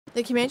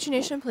The Comanche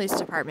Nation Police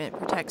Department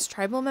protects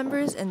tribal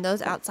members and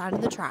those outside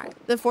of the tribe.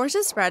 The force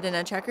is spread in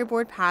a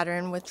checkerboard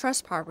pattern with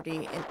trust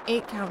property in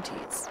 8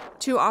 counties.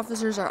 2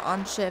 officers are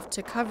on shift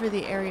to cover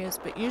the areas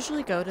but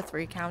usually go to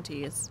 3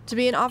 counties. To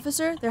be an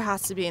officer, there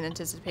has to be an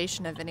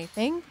anticipation of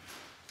anything.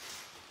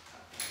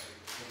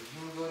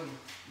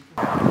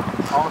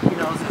 All he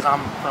knows is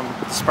I'm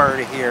from Spur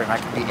to here and I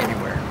can be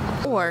anywhere.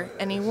 Or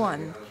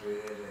anyone.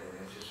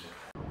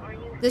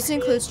 This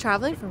includes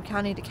traveling from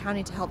county to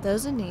county to help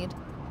those in need,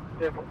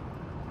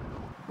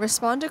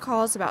 respond to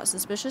calls about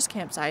suspicious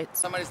campsites,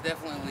 Somebody's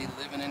definitely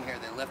living in here.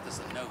 They left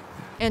us a note.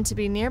 and to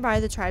be nearby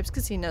the tribe's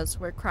casinos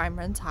where crime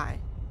runs high,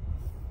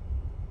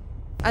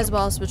 as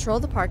well as patrol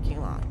the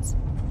parking lots.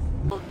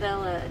 Well,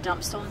 they'll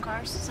dump stolen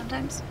cars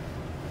sometimes.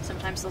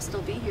 Sometimes they'll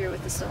still be here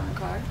with the stolen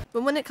car.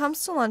 But when it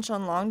comes to lunch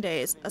on long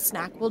days, a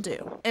snack will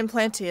do, and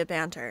plenty of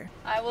banter.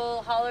 I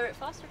will holler at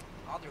Foster.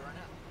 I'll do it right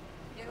now.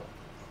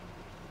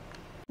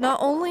 Not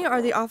only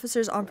are the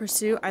officers on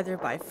pursuit either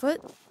by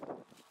foot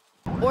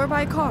or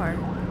by car,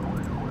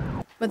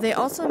 but they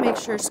also make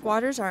sure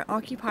squatters aren't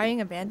occupying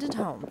abandoned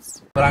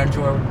homes. But I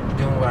enjoy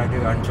doing what I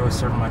do. I enjoy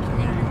serving my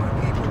community and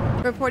my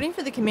people. Reporting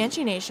for the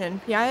Comanche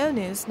Nation, PIO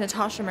News,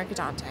 Natasha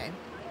Mercadante.